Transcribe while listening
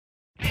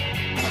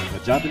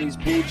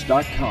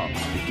JapanesePage.com,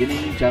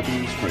 beginning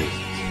Japanese phrases.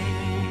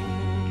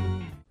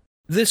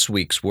 This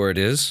week's word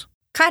is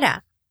か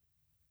ら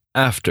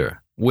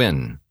after,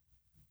 when.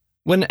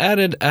 When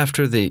added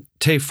after the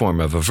te form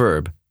of a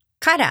verb,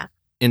 から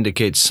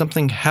indicates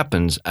something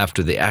happens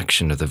after the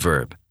action of the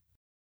verb.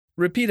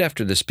 Repeat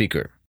after the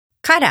speaker.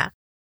 から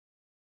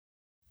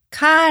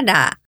か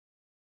ら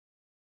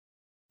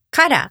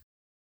から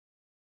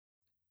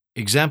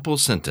Example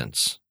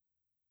sentence.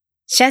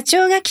 社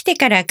長が来て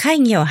から会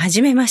議を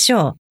始めまし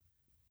ょ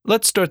う。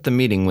 Let's start the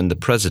meeting when the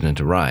president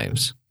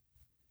arrives.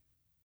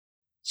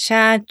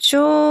 社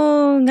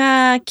長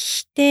が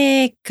来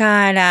て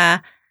か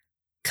ら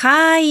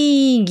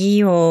会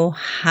議を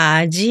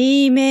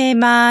始め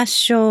ま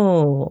し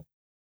ょう。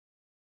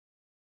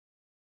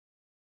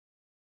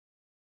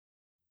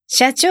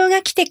社長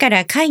が来てか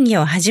ら会議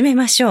を始め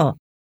ましょ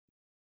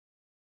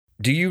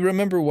う。 Do you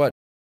remember what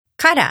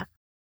から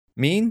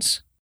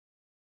means?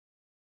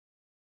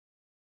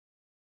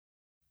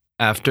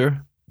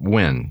 After,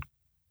 when.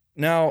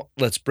 Now,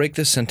 let's break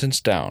this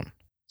sentence down.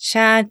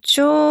 社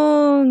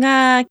長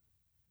が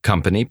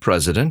Company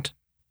president,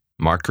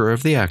 marker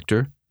of the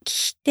actor,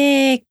 来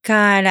て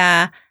か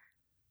ら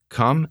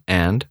come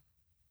and,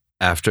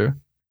 after,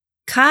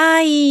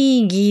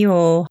 会議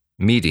を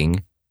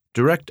meeting,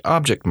 direct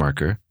object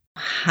marker.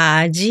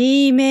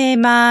 始め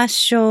ま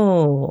し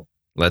ょ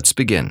う。 Let's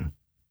begin.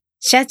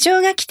 社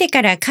長が来て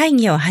から会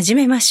議を始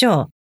めまし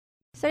ょ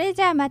う。それ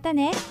じゃあまた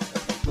ね。